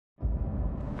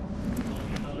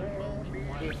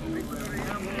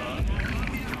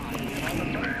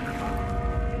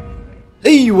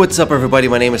Hey, what's up everybody,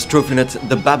 my name is TrophyNut,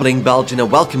 the Babbling Belgian,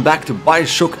 and welcome back to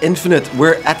Bioshock Infinite.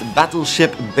 We're at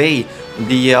Battleship Bay,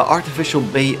 the artificial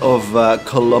bay of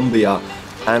Colombia.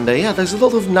 And yeah, there's a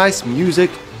lot of nice music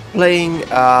playing.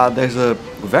 There's a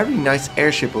very nice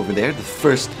airship over there, the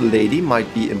First Lady,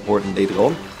 might be important later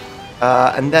on.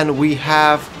 And then we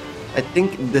have, I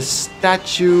think the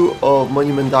statue of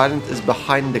Monument Island is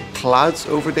behind the clouds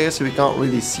over there, so we can't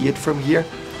really see it from here.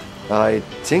 I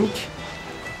think...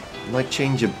 might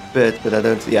change a bit, but I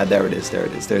don't... yeah, there it is,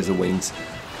 there's the wings.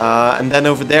 And then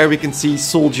over there we can see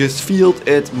Soldiers Field.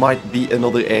 It might be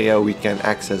another area we can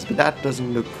access, but that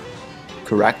doesn't look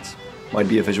correct. Might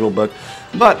be a visual bug.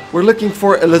 But we're looking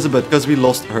for Elizabeth, because we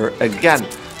lost her again.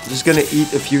 I'm just gonna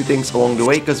eat a few things along the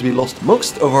way, because we lost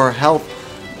most of our health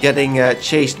getting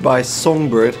chased by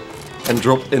Songbird and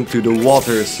dropped into the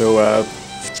water. So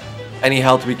any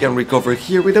health we can recover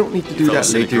here, we don't need to do that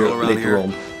later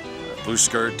on. Blue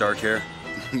skirt, dark hair.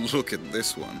 Look at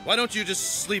this one. Why don't you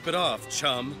just sleep it off,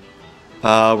 chum?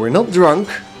 We're not drunk.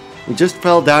 We just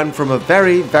fell down from a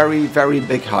very, very, very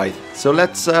big height. So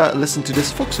let's listen to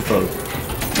this foxophone.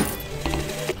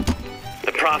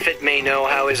 The prophet may know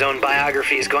how his own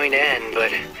biography is going to end,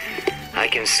 but I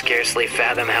can scarcely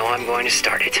fathom how I'm going to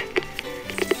start it.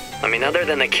 I mean, other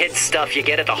than the kid stuff you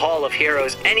get at the Hall of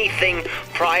Heroes, anything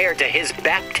prior to his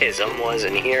baptism was,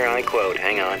 and here I quote,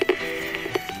 hang on,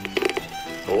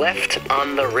 left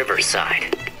on the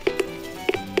riverside.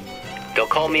 They'll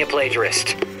call me a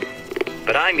plagiarist,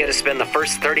 but I'm going to spend the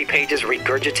first 30 pages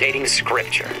regurgitating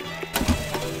scripture.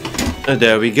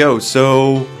 There we go.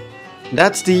 So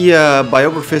that's the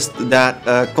biographist that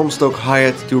Comstock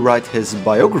hired to write his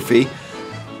biography.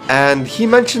 And he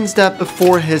mentions that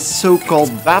before his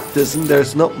so-called baptism,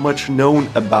 there's not much known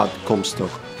about Comstock.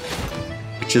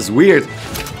 Which is weird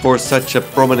for such a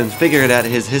prominent figure that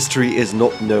his history is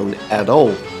not known at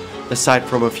all. Aside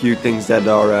from a few things that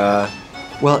are,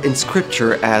 well, in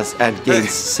scripture, as Ed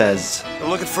Gates says. I'm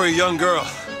looking for a young girl.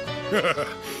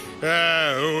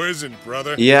 Who isn't,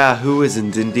 brother? Yeah, who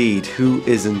isn't indeed? Who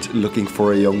isn't looking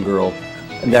for a young girl?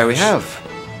 And there we have.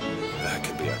 That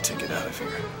could be our ticket out of here.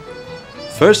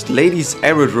 First Lady's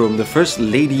Aerodrome, the First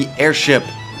Lady airship,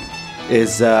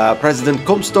 is President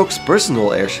Comstock's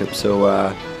personal airship,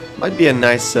 so might be a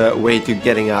nice way to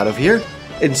getting out of here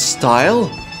in style.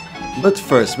 But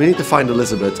first, we need to find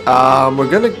Elizabeth.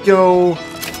 We're gonna go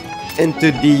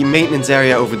into the maintenance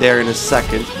area over there in a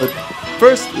second, but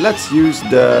first let's use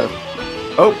the...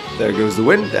 oh, there goes the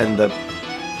wind and the...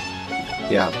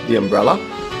 yeah, the umbrella.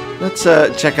 Let's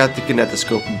check out the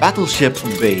kinetoscope. Battleship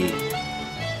Bay.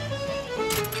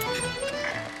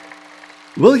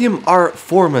 William R.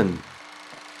 Foreman.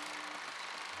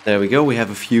 There we go, we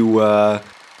have a few...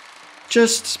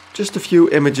 just a few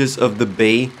images of the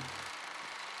bay.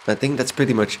 I think that's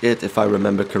pretty much it, if I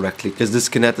remember correctly, because this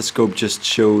kinetoscope just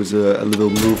shows a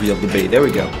little movie of the bay. There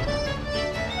we go.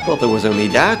 Thought there was only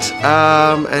that.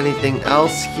 Anything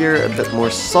else here? A bit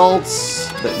more salts,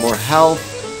 a bit more health,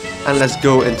 and let's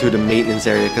go into the maintenance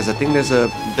area, because I think there's a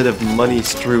bit of money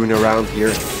strewn around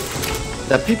here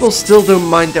that people still don't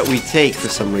mind that we take for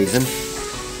some reason.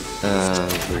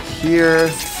 We're here.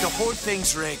 The whole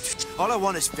thing's rigged. All I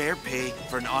want is fair pay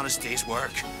for an honest day's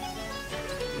work.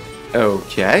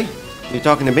 Okay. You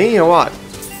talking to me or what?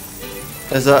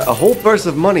 There's a whole purse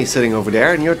of money sitting over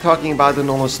there and you're talking about an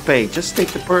honest pay. Just take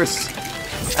the purse.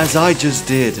 As I just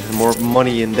did. More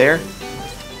money in there.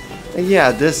 And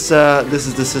yeah, this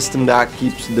is the system that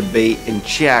keeps the bay in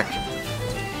check.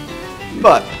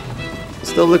 But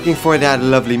still looking for that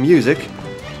lovely music.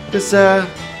 Because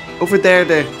over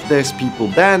there's people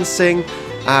dancing.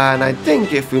 And I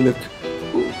think if we look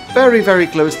very, very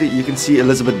closely, you can see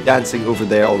Elizabeth dancing over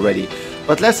there already.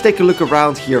 But let's take a look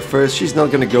around here first. She's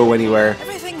not gonna go anywhere.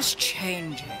 Everything's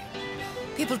changing.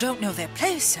 People don't know their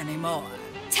place anymore.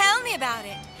 Tell me about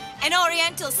it. An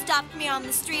Oriental stopped me on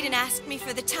the street and asked me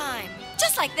for the time.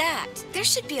 Just like that. There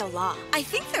should be a law. I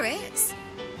think there is.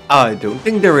 I don't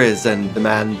think there is, and the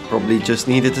man probably just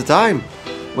needed the time.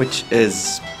 Which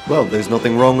is, well, there's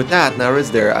nothing wrong with that, now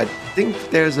is there? I think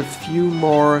there's a few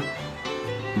more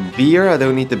beer. I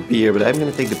don't need the beer, but I'm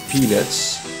gonna take the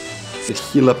peanuts to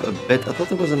heal up a bit. I thought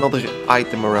there was another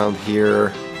item around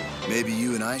here. Maybe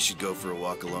you and I should go for a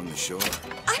walk along the shore.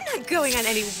 I'm not going on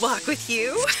any walk with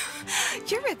you.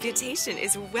 Your reputation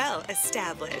is well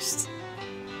established.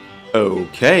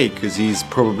 Okay, because he's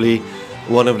probably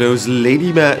one of those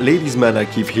ladies men I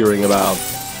keep hearing about.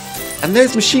 And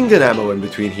there's machine gun ammo in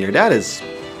between here. That is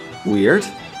weird.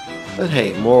 But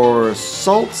hey, more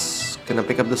salts. Can I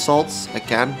pick up the salts? I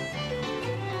can.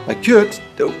 I could.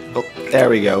 Oh, there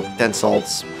we go. 10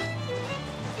 salts.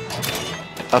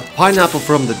 A pineapple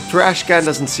from the trash can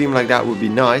doesn't seem like that would be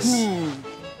nice.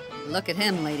 Look at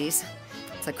him, ladies.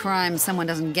 It's a crime someone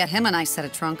doesn't get him a nice set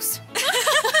of trunks.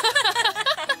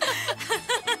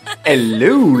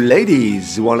 Hello,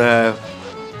 ladies. Wanna...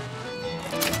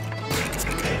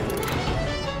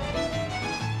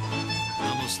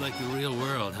 Almost like the real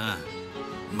world, huh?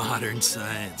 Modern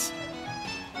science.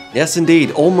 Yes,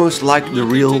 indeed. Almost like the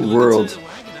real world.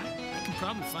 I can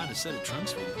probably find a set of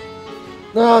trunks for you.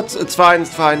 No, it's fine.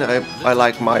 It's fine. I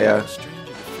like my... Stranger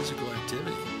to physical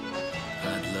activity.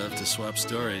 I'd love to swap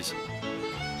stories.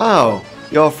 Oh,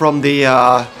 you're from the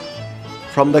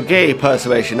gay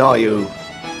persuasion, are you?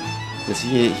 Yes,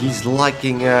 he's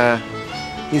liking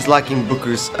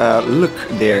Booker's look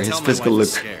there, his physical look.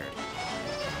 Scared,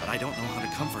 but I don't know how to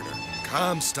comfort her.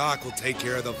 Comstock will take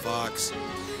care of the fox.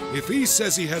 If he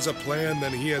says he has a plan,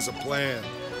 then he has a plan.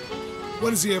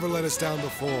 When has he ever let us down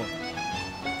before?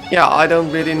 Yeah, I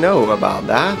don't really know about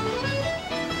that.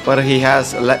 Whether he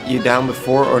has let you down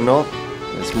before or not.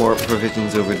 There's more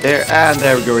provisions over there. And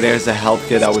there we go, there's a health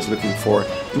kit I was looking for.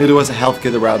 I knew there was a health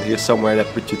kit around here somewhere that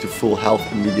put you to full health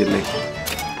immediately.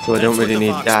 So I don't really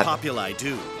need that. Populi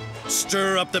do.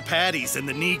 Stir up the paddies and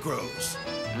the Negroes.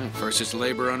 First it's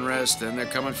labor unrest, then they're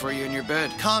coming for you in your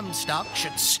bed. Comstock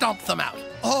should stomp them out.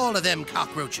 All of them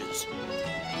cockroaches.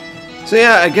 So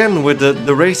yeah, again with the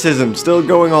racism still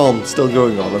going on. It's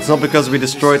not because we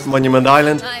destroyed Monument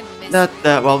Island.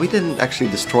 Well, we didn't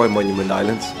actually destroy Monument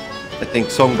Island. I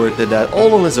think Songbird did that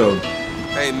all on his own.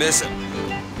 Hey, miss him.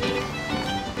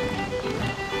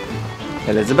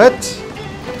 Elizabeth?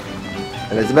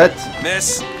 Elizabeth?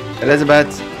 Miss?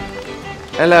 Elizabeth?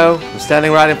 Hello, I'm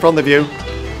standing right in front of you.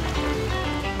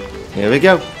 Here we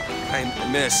go. Hey,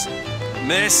 miss.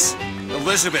 Miss?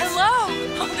 Elizabeth. Hello!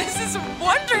 Oh, this is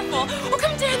wonderful! Oh,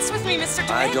 come dance with me, Mr.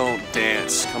 DeWitt. I don't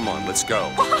dance. Come on, let's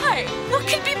go. Why? What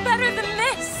could be better than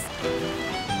this?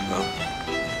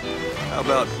 How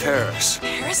about Paris?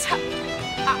 Paris?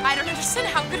 I don't understand.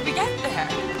 How could we get there?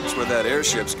 That's where that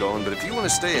airship's going, but if you want to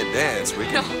stay and dance, we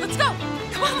can... No, let's go!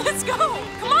 Come on, let's go!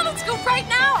 Come on, let's go right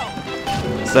now!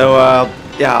 So,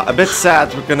 yeah, a bit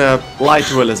sad. We're gonna lie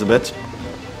to Elizabeth.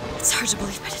 It's hard to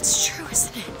believe, but it's true,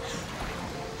 isn't it?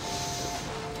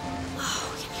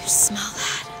 Oh, can you smell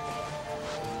that?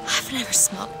 I've never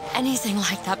smelled anything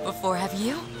like that before, have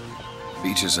you?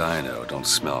 Beaches I know don't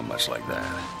smell much like that.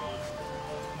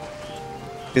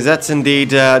 Because that's indeed,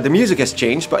 the music has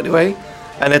changed, by the way.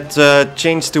 And it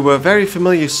changed to a very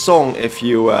familiar song, if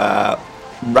you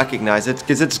recognize it.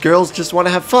 Because it's Girls Just Want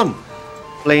to Have Fun.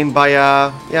 Played by,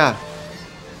 yeah.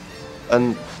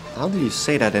 And how do you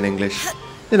say that in English?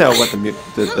 You know what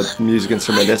the music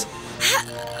instrument is.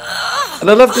 And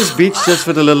I love this beach just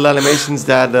for the little animations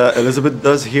that Elizabeth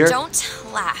does here. Don't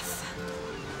laugh.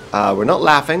 We're not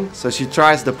laughing, so she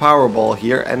tries the Powerball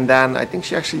here, and then I think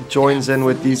she actually joins in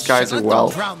with these guys as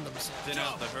well.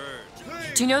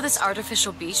 Do you know this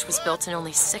artificial beach was built in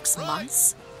only 6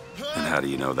 months? And how do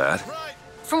you know that?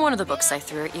 From one of the books I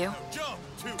threw at you.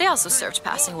 They also served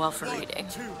passing well for reading.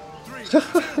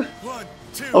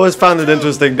 I always found it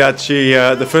interesting that she,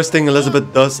 the first thing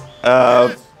Elizabeth does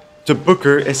to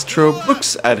Booker is throw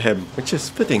books at him, which is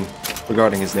fitting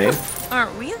regarding his name.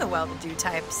 Aren't we the well-to-do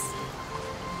types?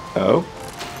 Oh.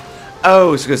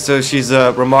 Oh, so she's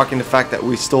remarking the fact that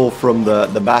we stole from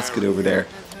the basket over there.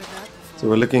 So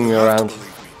we're looking around.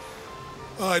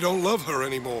 I don't love her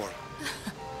anymore.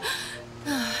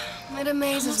 It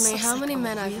amazes me how many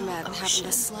men I've met that haven't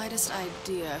the slightest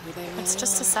idea who they really are. It's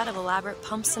just a set of elaborate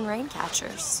pumps and rain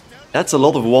catchers. That's a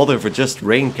lot of water for just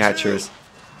rain catchers.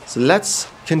 So let's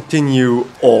continue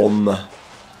on.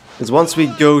 Because once we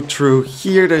go through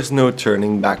here, there's no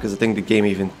turning back. Because I think the game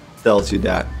even tells you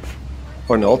that.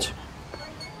 Or not.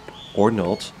 Or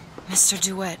not. Mr.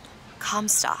 DeWitt,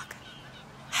 Comstock.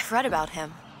 I've read about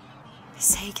him. They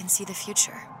say he can see the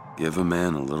future. Give a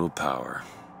man a little power.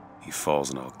 He falls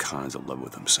in all kinds of love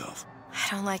with himself. I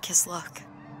don't like his look.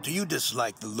 Do you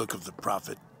dislike the look of the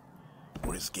prophet?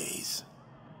 Or his gaze?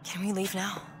 Can we leave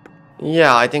now?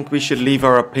 Yeah, I think we should leave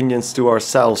our opinions to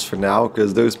ourselves for now.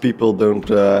 Because those people don't...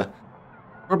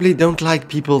 probably don't like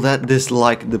people that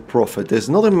dislike the prophet. There's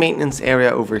another maintenance area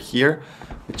over here.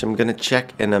 Which I'm gonna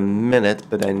check in a minute.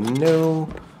 But I know...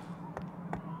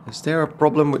 Is there a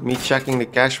problem with me checking the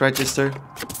cash register?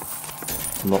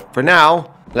 Not for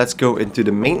now. Let's go into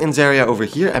the maintenance area over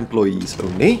here. Employees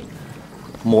only.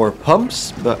 More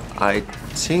pumps, but I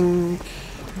think...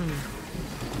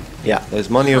 Yeah, there's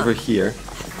money over here.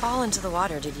 Fall into the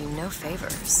water did you no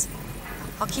favors.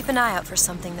 I'll keep an eye out for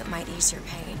something that might ease your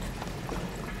pain.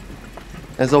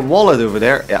 There's a wallet over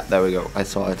there. Yeah, there we go. I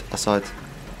saw it. I saw it.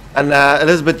 And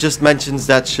Elizabeth just mentions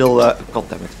that she'll, god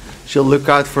damn it, she'll look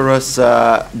out for us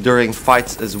during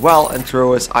fights as well and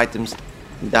throw us items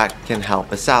that can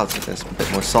help us out. So there's a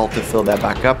bit more salt to fill that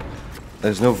back up.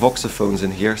 There's no voxophones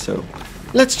in here, so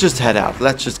let's just head out.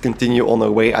 Let's just continue on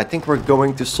our way. I think we're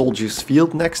going to Soldier's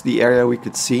Field next, the area we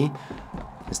could see.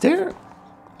 Is there?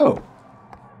 Oh.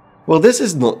 Well, this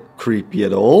is not creepy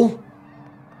at all.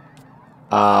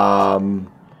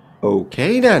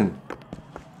 Okay then.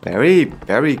 Very,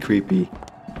 very creepy.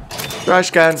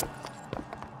 Trash can.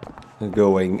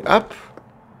 Going up.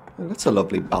 Oh, that's a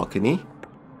lovely balcony.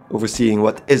 Overseeing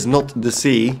what is not the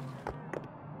sea.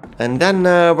 And then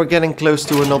we're getting close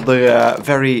to another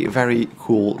very, very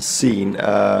cool scene.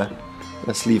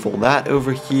 Let's leave all that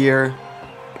over here.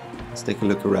 Let's take a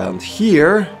look around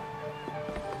here.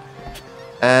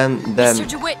 And then... Mr.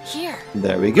 DeWitt, here.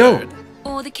 There we go.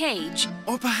 Or the cage.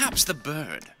 Or perhaps the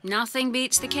bird. Nothing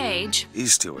beats the cage.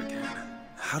 These two again.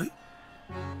 How do...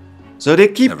 So they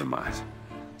keep... Never mind.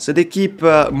 So they keep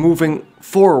moving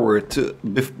forward to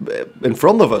in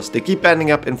front of us. They keep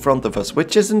ending up in front of us,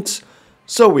 which isn't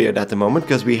so weird at the moment,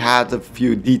 because we had a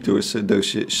few detours,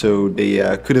 so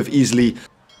they could have easily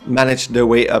managed their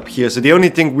way up here. So the only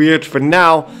thing weird for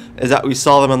now is that we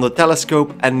saw them on the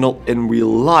telescope and not in real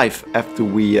life after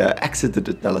we exited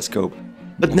the telescope.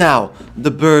 But now, the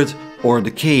bird or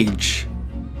the cage.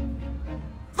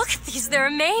 Look at these, they're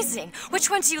amazing.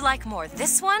 Which one do you like more,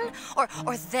 this one or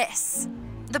this?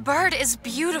 The bird is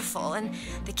beautiful and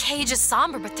the cage is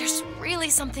somber, but there's really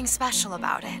something special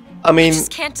about it. I mean, I just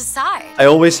can't decide. I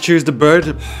always choose the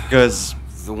bird because...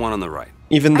 The one on the right.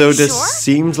 Even though this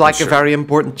seems like a very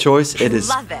important choice, it is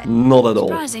not at all.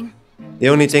 Surprising. The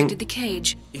only thing... The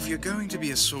cage. If you're going to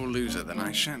be a sore loser, then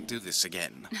I shan't do this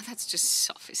again. Now that's just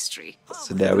sophistry.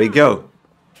 So there we go.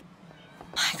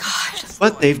 My God.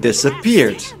 But they've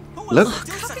disappeared. Look,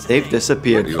 they've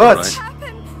disappeared. But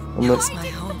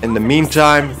in the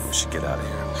meantime,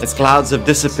 the clouds have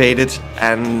dissipated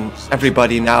and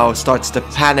everybody now starts to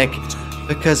panic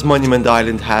because Monument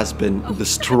Island has been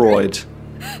destroyed.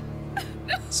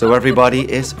 So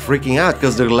everybody is freaking out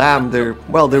because their lamb, their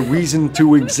reason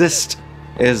to exist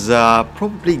is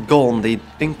probably gone. They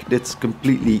think it's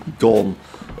completely gone.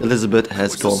 Elizabeth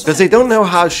has gone. Because they don't know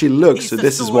how she looks, so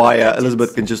this is why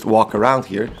Elizabeth can just walk around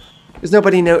here. Because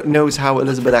nobody knows how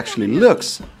Elizabeth actually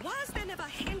looks.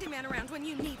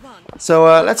 So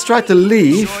let's try to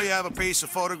leave. Sure you have a piece of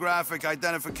photographic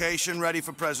identification ready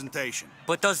for presentation.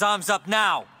 Put those arms up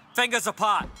now. Fingers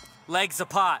apart. Legs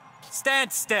apart.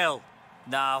 Stand still.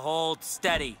 Now hold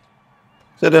steady.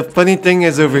 So the funny thing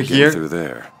is over here,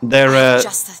 their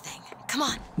just the thing. Come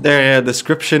on. Their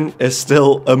description is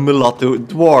still a mulatto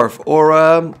dwarf or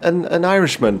an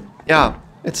Irishman. Yeah,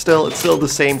 it's still the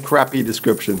same crappy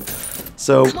description.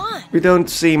 So we don't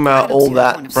seem all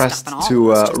that pressed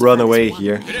to run away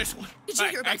here. Did you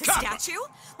hear about the statue?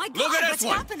 My God, what's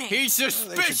happening? He's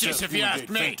suspicious, if you ask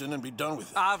me.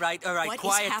 All right,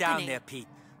 quiet down there, Pete.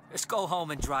 Let's go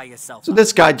home and dry yourself. So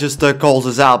this guy just calls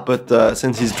us out, but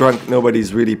since he's drunk,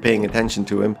 nobody's really paying attention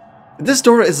to him. This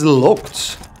door is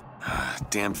locked.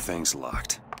 Damn thing's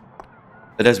locked.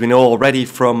 But as we know already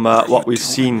from what we've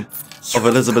seen of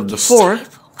Elizabeth before,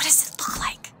 what does it look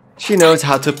like? She knows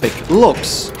how to pick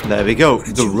locks. There we go,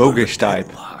 the roguish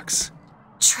type.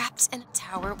 Trapped in a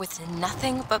tower with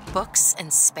nothing but books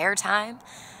and spare time?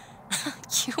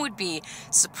 You would be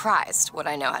surprised what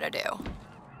I know how to do.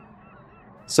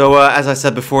 So as I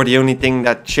said before, the only thing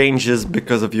that changes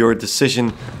because of your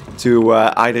decision to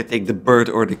either take the bird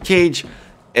or the cage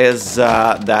is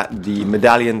that the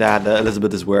medallion that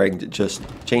Elizabeth is wearing just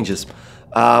changes.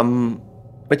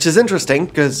 Which is interesting,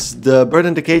 because the bird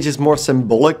in the cage is more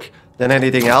symbolic than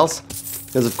anything else.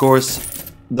 Because of course,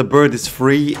 the bird is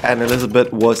free and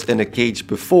Elizabeth was in a cage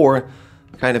before,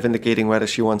 kind of indicating whether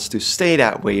she wants to stay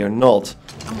that way or not.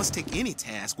 I must take any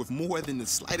task with more than the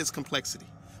slightest complexity,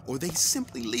 or they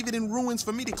simply leave it in ruins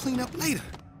for me to clean up later.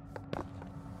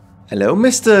 Hello,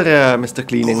 Mr.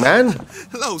 Cleaning Man.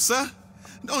 Hello, sir.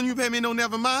 Don't you pay me no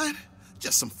never mind.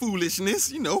 Just some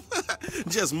foolishness, you know.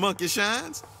 Just monkey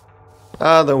shines.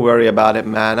 Ah, don't worry about it,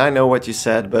 man. I know what you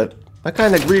said, but I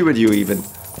kind of agree with you even.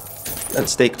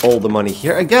 Let's take all the money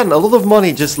here. Again, a lot of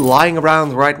money just lying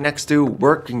around right next to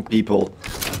working people.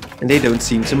 And they don't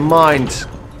seem to mind.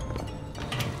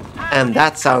 And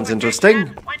that sounds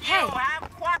interesting. Hey,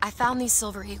 I found these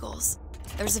silver eagles.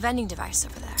 There's a vending device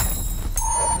over there.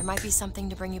 There might be something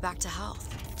to bring you back to health.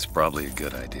 It's probably a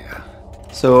good idea.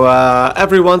 So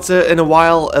every once in a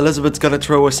while, Elizabeth's gonna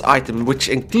throw us item, which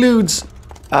includes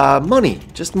money,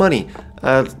 just money.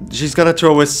 She's gonna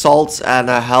throw us salts and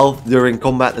health during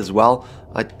combat as well.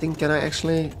 I think, can I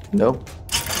actually? No.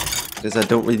 because I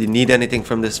don't really need anything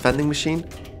from this vending machine.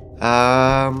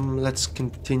 Let's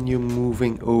continue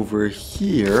moving over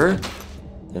here.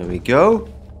 There we go.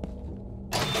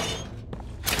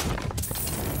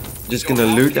 Just gonna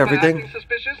loot everything.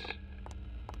 Suspicious?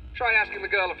 Try asking the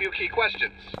girl a few key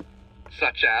questions,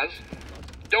 such as,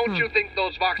 don't you think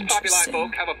those Vox Populi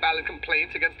folk have a valid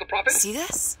complaint against the Prophet? See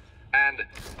this? And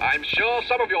I'm sure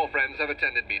some of your friends have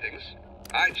attended meetings.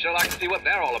 I'd sure like to see what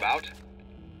they're all about.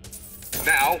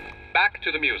 Now, back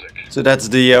to the music. So that's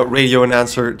the radio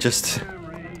announcer just,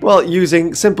 well,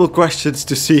 using simple questions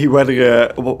to see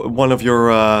whether one of your,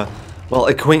 well,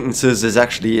 acquaintances is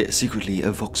actually secretly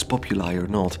a Vox Populi or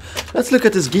not. Let's look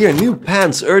at this gear. New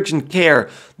pants, urgent care.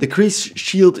 Decrease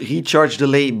shield recharge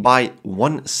delay by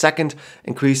 1 second.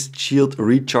 Increased shield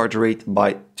recharge rate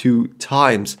by 2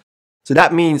 times. So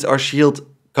that means our shield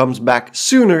comes back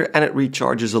sooner and it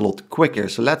recharges a lot quicker.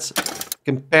 So let's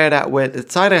compare that with,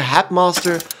 it's either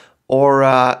Headmaster or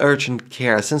urgent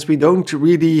care. Since we don't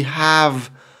really have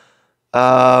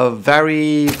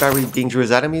very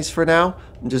dangerous enemies for now,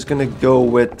 I'm just gonna go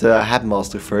with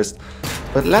Headmaster first.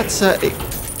 But let's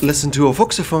listen to a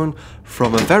voxophone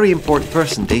from a very important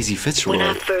person, Daisy Fitzroy. When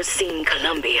I first seen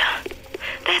Columbia,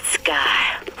 that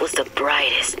sky was the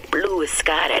brightest, bluest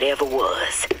sky that ever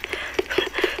was.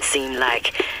 Seemed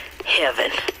like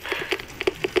heaven.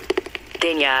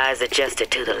 Then your eyes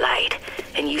adjusted to the light,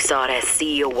 and you saw that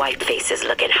sea of white faces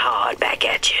looking hard back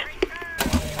at you.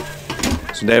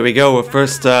 So there we go, a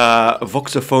first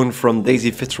voxophone from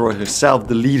Daisy Fitzroy herself,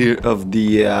 the leader of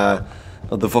the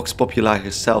Vox Populi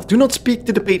herself. Do not speak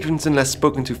to the patrons unless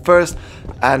spoken to first,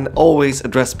 and always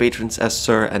address patrons as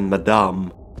Sir and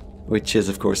Madame. Which is,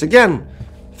 of course, again,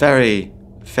 very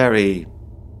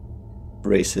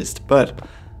racist. But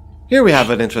here we have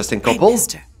an interesting couple. Hey,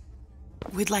 mister.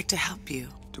 We'd like to help you.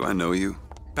 Do I know you?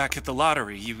 Back at the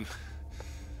lottery,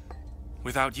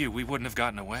 without you, we wouldn't have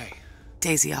gotten away.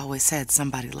 Daisy always said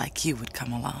somebody like you would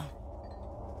come along.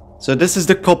 So this is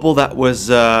the couple that was,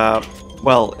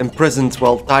 well, imprisoned,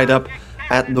 well, tied up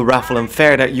at the raffle and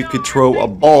fair that you could throw a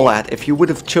ball at. If you would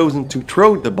have chosen to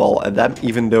throw the ball at them,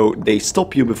 even though they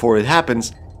stop you before it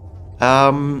happens,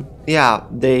 yeah,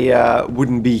 they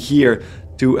wouldn't be here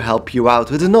to help you out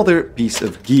with another piece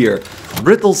of gear.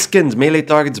 Brittle skins. Melee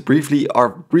targets are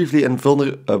briefly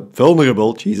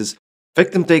vulnerable. Jesus.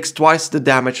 Victim takes twice the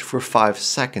damage for 5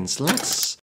 seconds.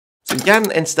 Let's... So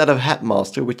again, instead of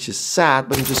Headmaster, which is sad,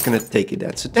 but I'm just gonna take it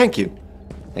then. So thank you.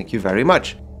 Thank you very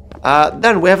much.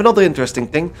 Then we have another interesting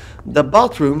thing. The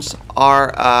bathrooms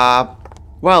are,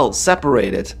 well,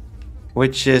 separated.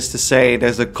 Which is to say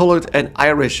there's a colored and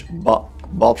Irish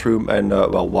bathroom and,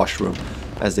 well, washroom,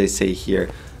 as they say here.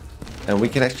 And we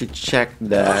can actually check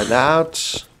that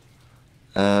out.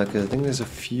 Because I think there's a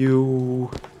few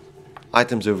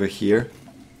items over here.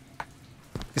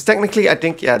 Because technically, I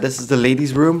think, yeah, this is the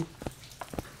ladies' room.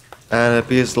 And it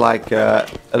appears like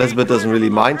Elizabeth doesn't really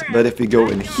mind. But if we go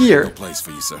in here... No place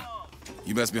for you, sir.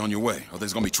 You best be on your way, or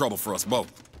there's gonna be trouble for us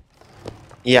both.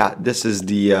 Yeah, this is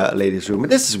the ladies' room.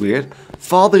 This is weird.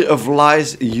 Father of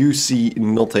lies, you see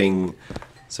nothing.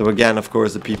 So again, of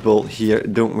course, the people here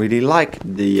don't really like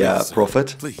the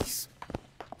prophet. Please.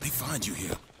 They find you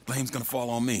here. Blame's gonna fall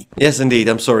on me. Yes, indeed.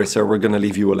 I'm sorry, sir. We're gonna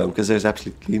leave you alone, because there's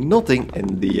absolutely nothing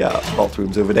in the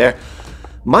bathrooms over there.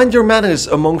 Mind your manners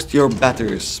amongst your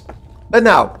betters. But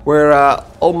now, we're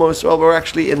almost, well, we're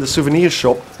actually in the souvenir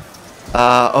shop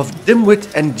of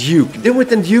Dimwit and Duke.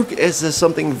 Dimwit and Duke is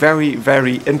something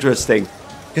very interesting.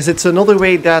 Because it's another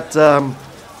way that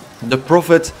the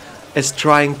prophet is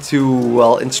trying to,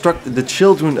 well, instruct the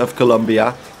children of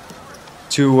Columbia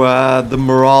to the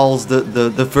morals,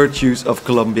 the virtues of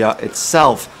Columbia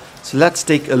itself. So let's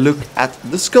take a look at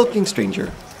the Skulking Stranger.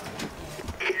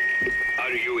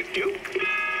 Are you a Duke?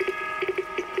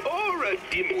 Or a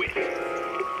dimwit?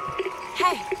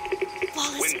 Hey,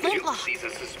 Wallace When Duke Flintlock. sees a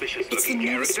It's the suspicious-looking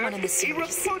newest character, one in the he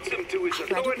series. reports him to his I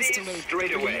read it was authorities delayed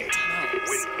straight 3 away. times.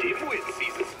 When Dimwit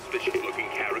sees a suspicious-looking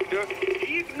character,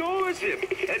 he ignores him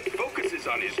and focuses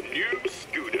on his new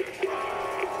scooter.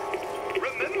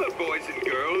 Remember, boys and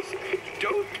girls,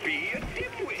 don't be a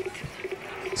dimwit.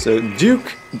 So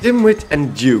Duke, Dimwit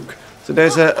and Duke. So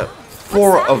there's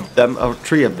 4 of them, or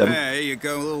 3 of them. There you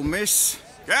go, little miss.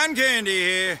 Cotton candy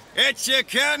here. It's your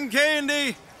cotton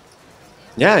candy.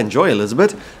 Yeah, enjoy,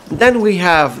 Elizabeth. Then we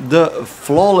have the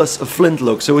flawless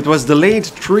flintlock. So it was delayed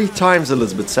 3 times,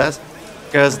 Elizabeth says,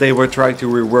 because they were trying to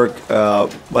rework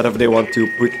whatever they want to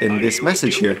put in this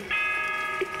message here.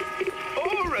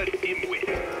 Or a dimwit.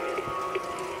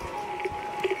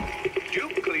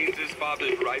 Duke cleans his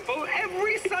father's rifle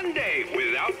every Sunday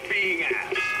without being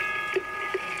asked.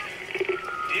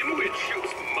 Dimwit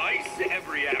shoots mice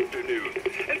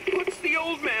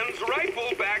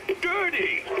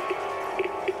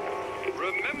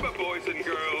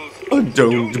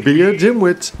Don't be a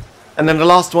dimwit. And then the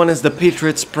last one is the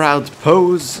Patriot's Proud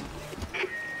Pose.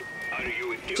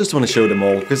 Just want to show them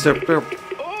all, because they're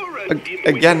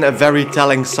again a very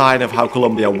telling sign of how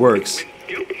Colombia works.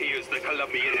 Here's the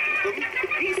Colombian anthem.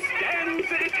 He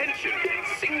stands at attention and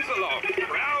sings along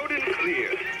proud and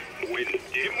clear. When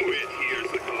Dimwit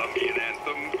hears the Colombian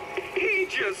anthem, he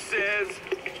just says,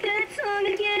 "That song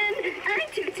again? I'm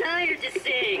too tired to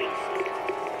sing."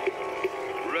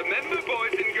 Remember,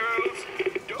 boys and girls,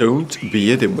 Don't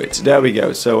be a dimwit. There we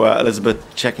go. So Elizabeth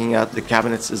checking out the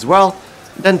cabinets as well.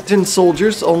 Then tin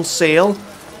soldiers on sale,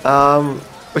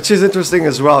 which is interesting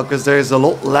as well, because there's a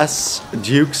lot less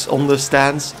dukes on the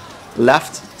stands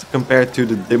left compared to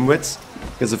the dimwits,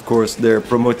 because of course they're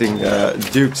promoting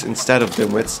dukes instead of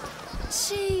dimwits.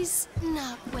 She's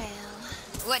not well.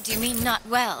 What do you mean, not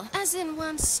well? As in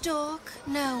one stalk,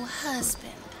 no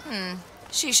husband.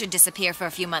 She should disappear for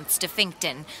a few months to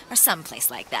Finkton, or someplace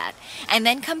like that, and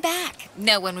then come back.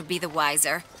 No one would be the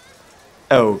wiser.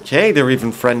 Okay, they're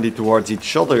even friendly towards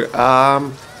each other.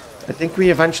 I think we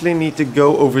eventually need to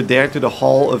go over there to the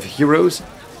Hall of Heroes,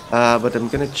 but I'm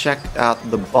gonna check out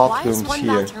the bathrooms Why is one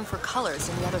here. bathroom for colors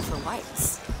and the other for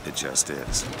whites? It just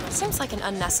is. Seems like an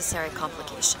unnecessary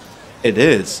complication. It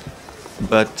is,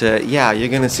 but yeah, you're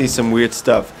gonna see some weird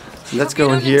stuff. So let's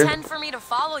go in here. Intend for me to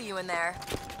follow you in there.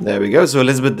 There we go. So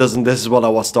Elizabeth doesn't. This is what I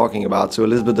was talking about. So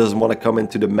Elizabeth doesn't want to come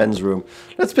into the men's room.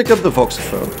 Let's pick up the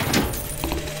voxophone.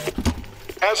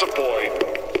 As a boy,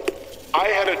 I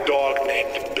had a dog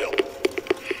named Bill.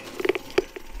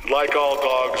 Like all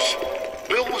dogs,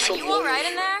 Bill was a You all right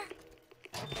in there?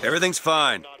 Everything's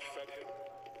fine.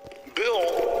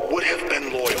 Bill would have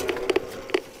been loyal.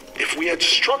 If we had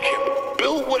struck him,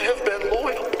 Bill would have been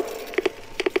loyal.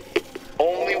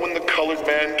 Only when the colored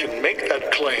man can make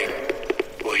that claim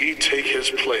will he take his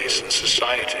place in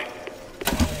society.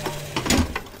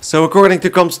 So according to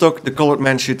Comstock, the colored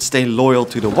man should stay loyal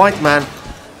to the white man,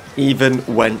 even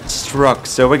when struck.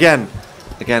 So again,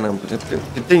 I'm going to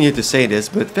continue to say this,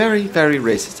 but very, very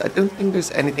racist. I don't think there's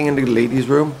anything in the ladies'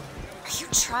 room. Are you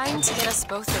trying to get us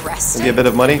both arrested? Maybe a bit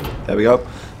of money. There we go.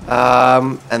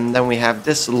 And then we have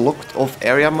this locked off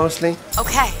area mostly.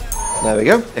 Okay. There we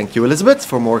go. Thank you, Elizabeth,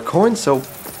 for more coins. So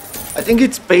I think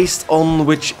it's based on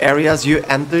which areas you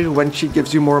enter when she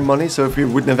gives you more money. So if you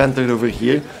wouldn't have entered over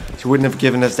here, she wouldn't have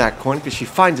given us that coin because she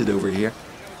finds it over here.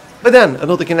 But then,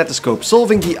 another kinetoscope,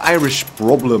 solving the Irish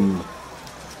problem.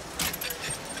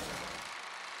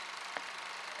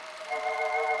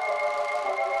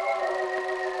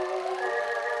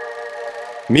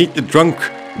 Meet the drunk,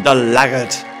 the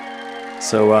laggard.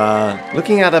 So,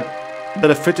 looking at a bit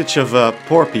of footage of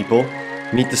poor people.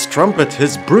 Meet the strumpet,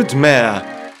 his broodmare.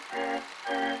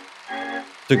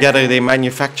 Together they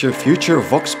manufacture future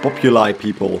Vox Populi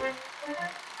people.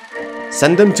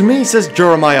 Send them to me, says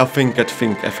Jeremiah Fink at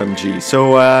Fink FMG.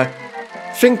 So,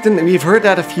 Finkton, we've heard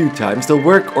that a few times. They'll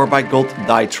work or by God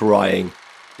die trying.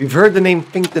 We've heard the name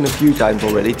Finkton a few times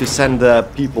already to send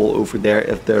people over there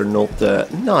if they're not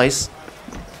nice.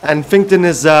 And Finkton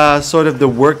is sort of the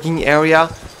working area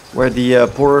where the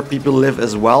poorer people live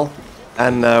as well.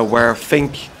 And where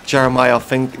Fink, Jeremiah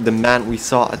Fink, the man we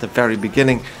saw at the very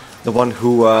beginning, the one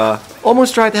who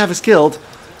almost tried to have us killed,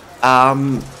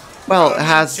 well,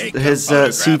 has his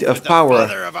seat of power.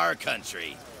 Father of our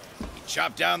country. He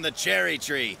chopped down the cherry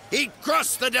tree. He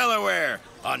crossed the Delaware.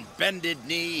 On bended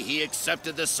knee, he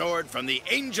accepted the sword from the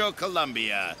Angel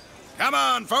Columbia. Come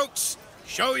on, folks.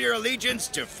 Show your allegiance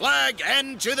to flag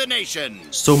and to the nation.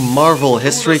 So Marvel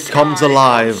history comes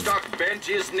alive.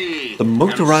 The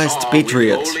motorized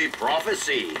patriot. Holy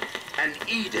prophecy, and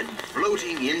Eden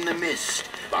floating in the mist,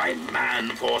 by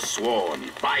man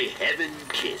forsworn, by heaven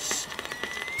kissed.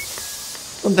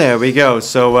 Well, there we go.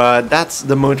 So that's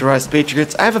the motorized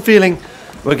patriots. I have a feeling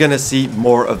we're gonna see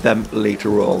more of them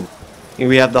later on. Here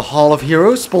we have the Hall of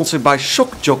Heroes, sponsored by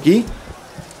Shock Jockey.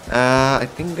 I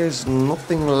think there's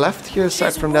nothing left here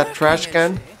aside from that trash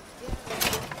can.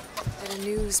 A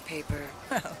newspaper.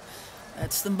 Well,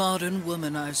 that's the modern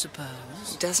woman, I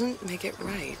suppose. Doesn't make it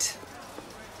right.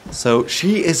 So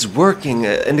she is working,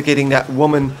 indicating that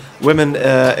women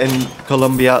in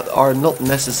Colombia are not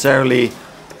necessarily,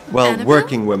 well, Annabelle?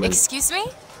 working women. Excuse me?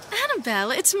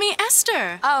 Annabelle, it's me,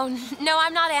 Esther. Oh, no,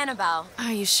 I'm not Annabelle.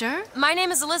 Are you sure? My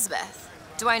name is Elizabeth.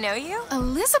 Do I know you?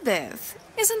 Elizabeth?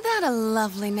 Isn't that a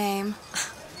lovely name?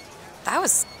 That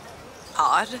was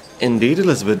odd. Indeed,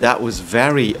 Elizabeth, that was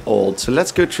very odd. So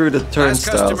let's go through the Last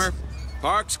turnstiles. customer.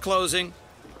 Park's closing.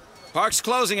 Park's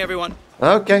closing, everyone.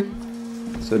 Okay.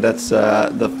 So that's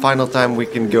the final time we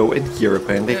can go in here,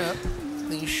 apparently. Yeah,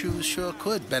 these shoes sure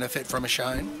could benefit from a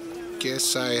shine.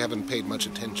 Guess I haven't paid much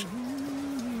attention.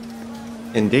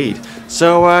 Indeed.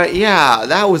 So, yeah,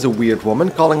 that was a weird woman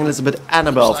calling Elizabeth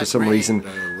Annabelle for some reason.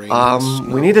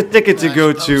 We need a ticket to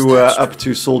go to up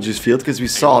to Soldiers Field because we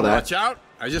saw that. Watch out!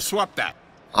 I just swapped that.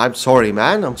 I'm sorry,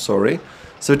 man. I'm sorry.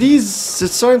 So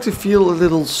it's starting to feel a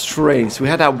little strange. We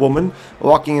had that woman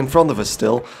walking in front of us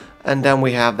still, and then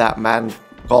we have that man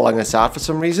calling us out for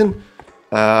some reason.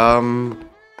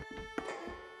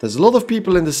 There's a lot of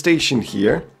people in the station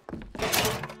here,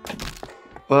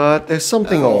 but there's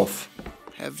something off.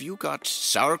 Have you got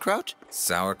sauerkraut?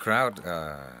 Sauerkraut?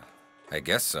 I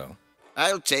guess so.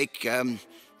 I'll take,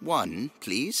 1,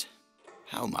 please.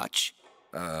 How much?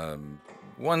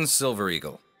 1 silver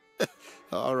eagle.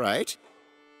 All right.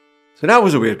 So that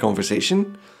was a weird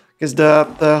conversation, because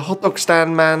the hot dog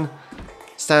stand man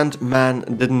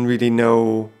didn't really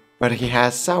know whether he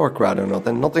has sauerkraut or not,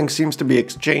 and nothing seems to be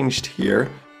exchanged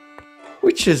here,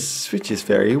 which is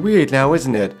very weird now,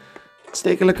 isn't it? Let's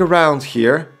take a look around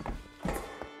here,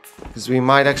 because we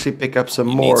might actually pick up some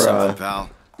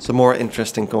more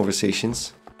interesting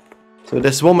conversations. So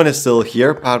this woman is still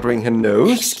here, powdering her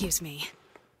nose. Excuse me.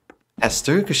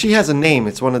 Esther, because she has a name.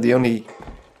 It's one of the only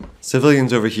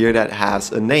civilians over here that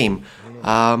has a name.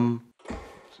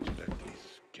 Suspect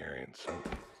he's carrying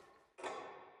something.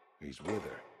 He's with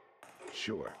her.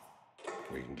 Sure.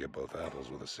 We can get both apples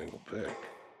with a single pick.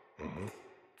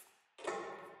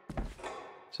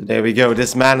 So there we go.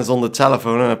 This man is on the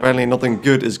telephone, and apparently nothing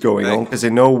good is going on because they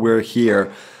know we're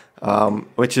here.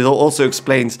 Which also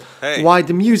explains why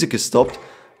the music is stopped.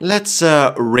 Let's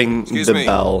ring the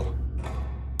bell.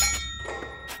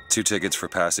 2 tickets for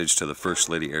passage to the First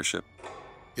Lady airship.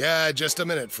 Yeah, just a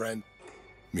minute, friend.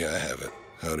 Yeah, I have it.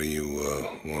 How do you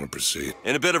want to proceed?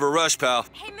 In a bit of a rush, pal.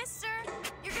 Hey, mister,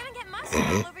 you're gonna get mustard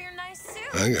all over your nice suit.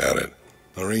 I got it.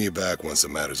 I'll ring you back once the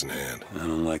matter's in hand. I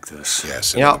don't like this. Yeah,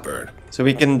 send the bird. So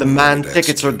we can demand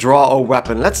tickets or draw a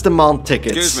weapon. Let's demand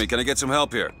tickets. Excuse me, can I get some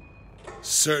help here?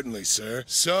 Certainly, sir.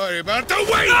 Sorry about the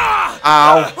wait!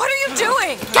 Ow. What are you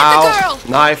doing? Get Ow. the girl!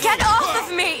 Knife. Get off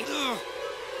of me!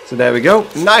 So there we go.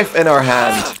 Knife in our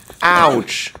hand.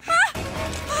 Ouch.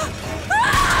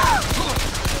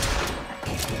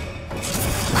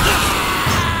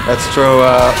 Let's throw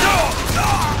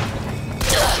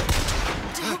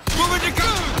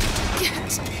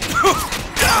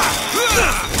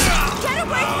Get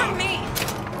away from me!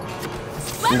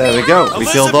 There we go. We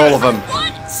killed all of them.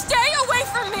 Stay away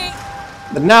from me!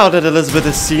 But now that Elizabeth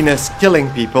is seen as killing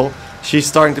people, she's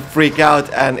starting to freak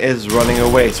out and is running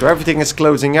away. So everything is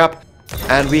closing up,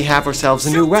 and we have ourselves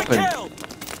a new weapon.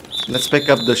 Let's pick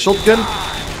up the shotgun.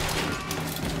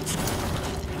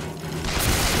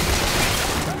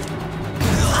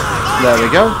 There we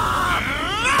go.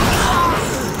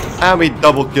 And we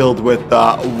double killed with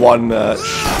one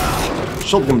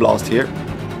shotgun blast here.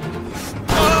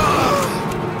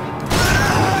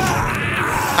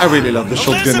 I really love the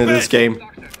shotgun in this game.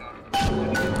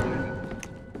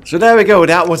 So there we go,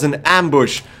 that was an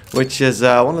ambush, which is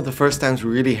one of the first times we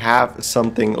really have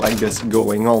something like this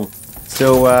going on.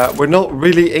 So we're not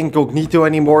really incognito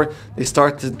anymore. They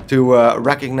started to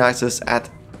recognize us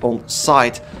on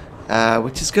sight,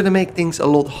 which is going to make things a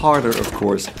lot harder, of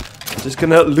course. I'm just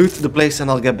going to loot the place and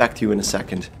I'll get back to you in a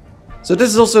second. So this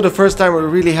is also the first time we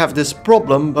really have this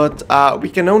problem, but we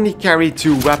can only carry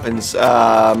 2 weapons,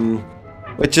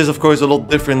 which is of course a lot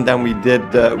different than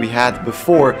we had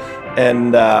before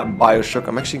in Bioshock.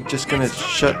 I'm actually just gonna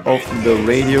shut off the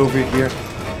radio over here.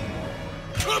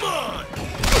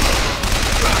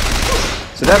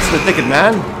 So that's the ticket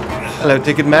man. Hello,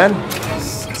 ticket man.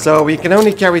 So we can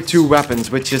only carry 2 weapons,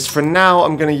 which is for now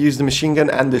I'm gonna use the machine gun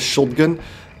and the shotgun.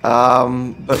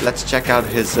 But let's check out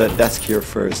his desk here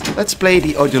first. Let's play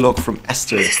the audio log from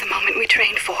Esther. This is the moment we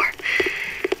trained for.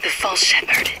 The false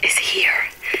shepherd is here.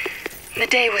 The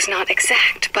day was not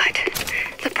exact, but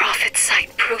the prophet's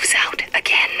sight proves out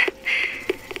again.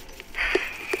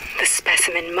 The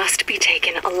specimen must be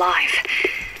taken alive.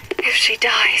 If she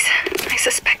dies, I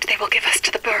suspect they will give us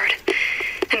to the bird,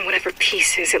 and whatever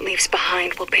pieces it leaves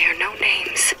behind will bear no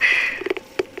names.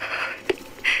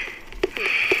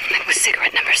 That was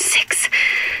cigarette number 6.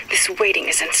 This waiting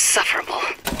is insufferable.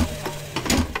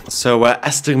 So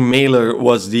Esther Mailer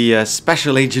was the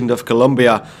special agent of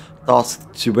Columbia,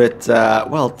 tasked with,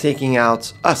 well, taking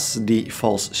out us, the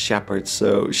false shepherds.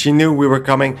 So she knew we were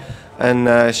coming,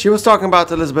 and she was talking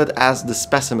about Elizabeth as the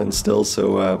specimen still,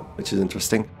 so which is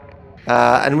interesting.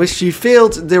 And when she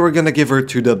failed, they were gonna give her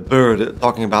to the bird,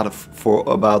 talking about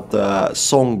the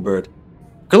songbird.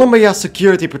 Columbia's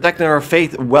security, protecting our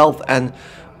faith, wealth, and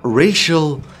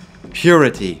racial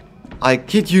purity. I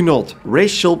kid you not,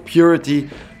 racial purity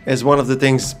is one of the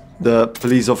things the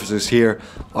police officers here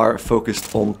are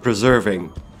focused on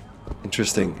preserving.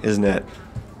 Interesting, isn't it?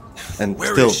 And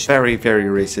still very, very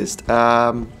racist.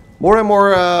 More and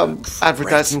more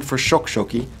advertising for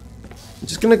Shocky. I'm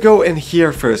just gonna go in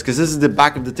here first, because this is the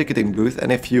back of the ticketing booth.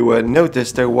 And if you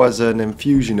notice, there was an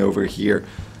infusion over here.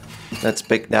 Let's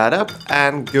pick that up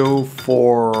and go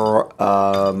for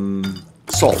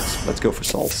salts. Let's go for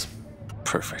salts.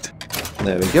 Perfect.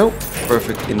 There we go.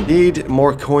 Perfect indeed.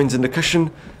 More coins in the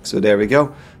cushion. So there we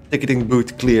go. Ticketing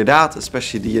booth cleared out.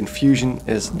 Especially the infusion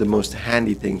is the most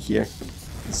handy thing here.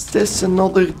 Is this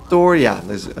another door? Yeah,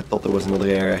 I thought there was another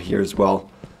area here as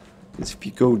well. Because if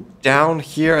you go down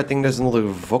here, I think there's another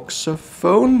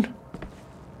voxophone.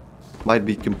 Might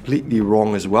be completely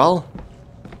wrong as well.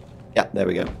 Yeah, there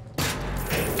we go.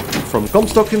 From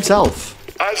Comstock himself.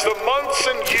 As the months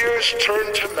and years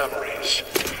turned to memories,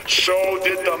 so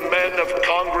did the men of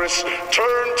Congress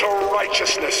turn to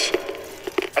righteousness.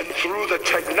 And through the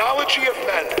technology of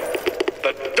men,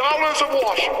 the dollars of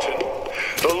Washington,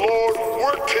 the Lord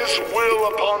worked his will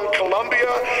upon Columbia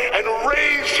and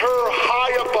raised her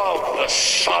high above the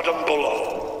Sodom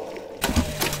below.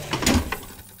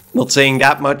 Not saying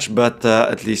that much, but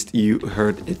at least you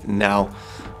heard it now.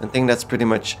 I think that's pretty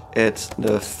much it.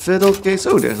 The fiddle case.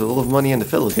 Oh, there's a lot of money in the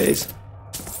fiddle case.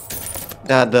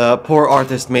 That poor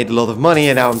artist made a lot of money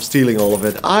and now I'm stealing all of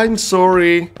it. I'm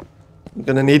sorry. I'm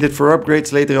gonna need it for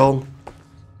upgrades later on.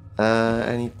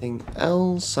 Anything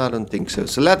else? I don't think so.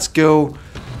 So let's go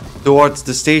towards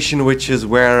the station, which is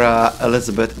where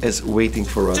Elizabeth is waiting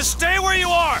for us. Just stay where you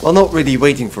are! Well, not really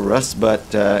waiting for us, but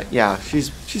yeah,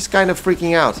 she's kind of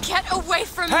freaking out. Get away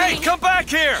from me! Hey, come back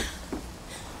here!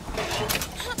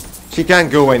 She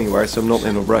can't go anywhere, so I'm not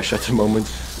in a rush at the moment.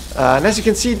 And as you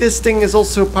can see, this thing is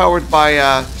also powered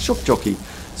by Shock Jockey.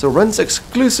 So runs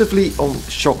exclusively on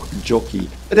Shock Jockey.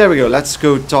 But there we go, let's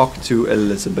go talk to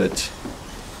Elizabeth.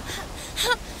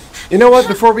 You know what,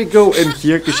 before we go in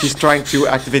here, because she's trying to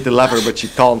activate the lever, but she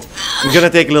can't, I'm gonna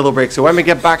take a little break. So when we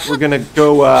get back, we're gonna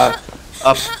go up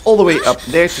all the way up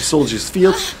there to Soldiers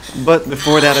Field. But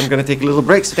before that, I'm gonna take a little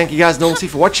break. So thank you guys enormously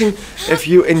for watching. If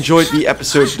you enjoyed the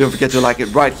episode, don't forget to like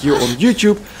it right here on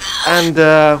YouTube. And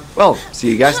well, see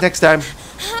you guys next time.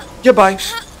 Goodbye.